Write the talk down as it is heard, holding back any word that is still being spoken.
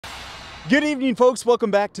Good evening, folks.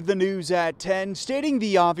 Welcome back to the news at 10. Stating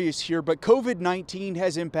the obvious here, but COVID-19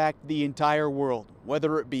 has impacted the entire world,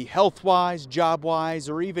 whether it be health-wise, job-wise,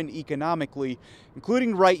 or even economically,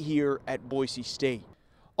 including right here at Boise State.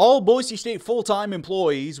 All Boise State full-time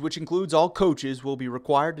employees, which includes all coaches, will be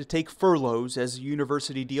required to take furloughs as the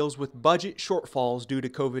university deals with budget shortfalls due to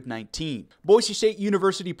COVID-19. Boise State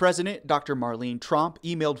University President Dr. Marlene Tromp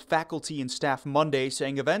emailed faculty and staff Monday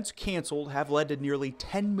saying events canceled have led to nearly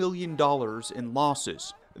 $10 million in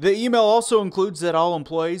losses. The email also includes that all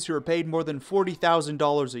employees who are paid more than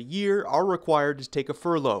 $40,000 a year are required to take a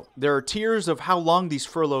furlough. There are tiers of how long these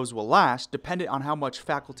furloughs will last, dependent on how much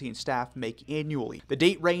faculty and staff make annually. The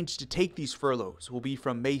date range to take these furloughs will be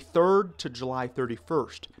from May 3rd to July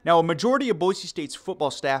 31st. Now, a majority of Boise State's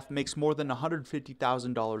football staff makes more than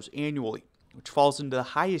 $150,000 annually, which falls into the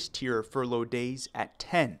highest tier of furlough days at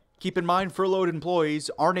 10. Keep in mind, furloughed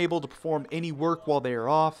employees aren't able to perform any work while they are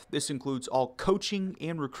off. This includes all coaching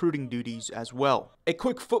and recruiting duties as well. A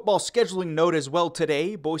quick football scheduling note as well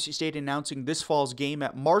today. Boise State announcing this fall's game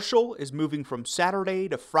at Marshall is moving from Saturday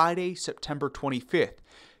to Friday, September 25th.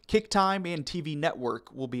 Kick time and TV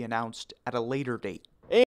network will be announced at a later date.